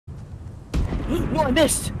No, I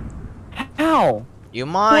missed. How? You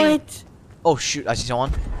mind? What? Oh shoot! I see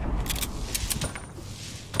someone.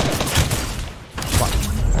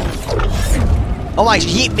 Oh my!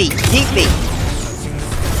 Heat me! Heat me!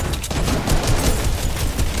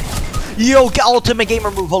 Yo, get ultimate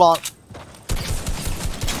gamer move. Hold on.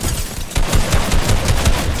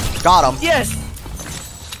 Got him. Yes.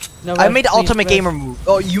 No, I made the please, ultimate rest. gamer move.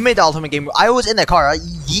 Oh, you made the ultimate gamer move. I was in the car. Right?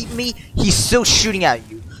 You yeet me. He's still shooting at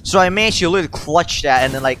you. So I managed to literally clutch that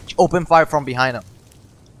and then like open fire from behind him.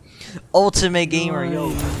 Ultimate gamer,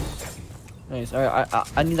 yo. Nice. Alright,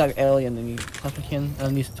 I need like alien. I need African. I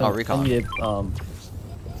need some. recon. I need oh,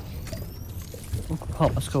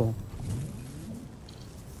 let's go.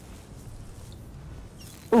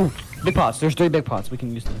 Ooh, big pots. There's 3 big pots. We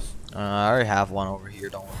can use this. I already have one over here.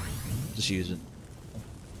 Don't worry. Just use it.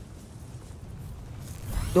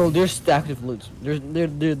 Oh, they're stacked with loot. They're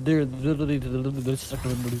stacked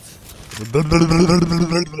with loot.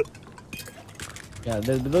 Yeah,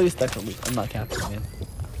 they're literally stacked with loot. I'm not capping, man.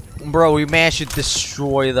 Bro, we managed to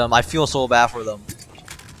destroy them. I feel so bad for them.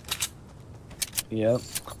 Yep.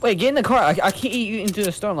 Wait, get in the car. I can't eat you into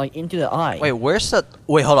the storm, like into the eye. Wait, where's the?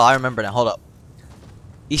 Wait, hold on. I remember now. Hold up.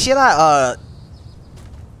 You see that?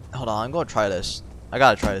 Hold on. I'm gonna try this. I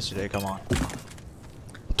gotta try this today. Come on.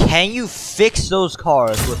 Can you fix those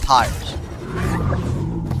cars with tires?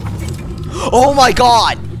 Oh my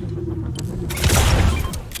god!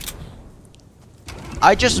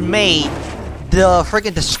 I just made the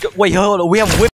freaking wait, hold on. We have whip.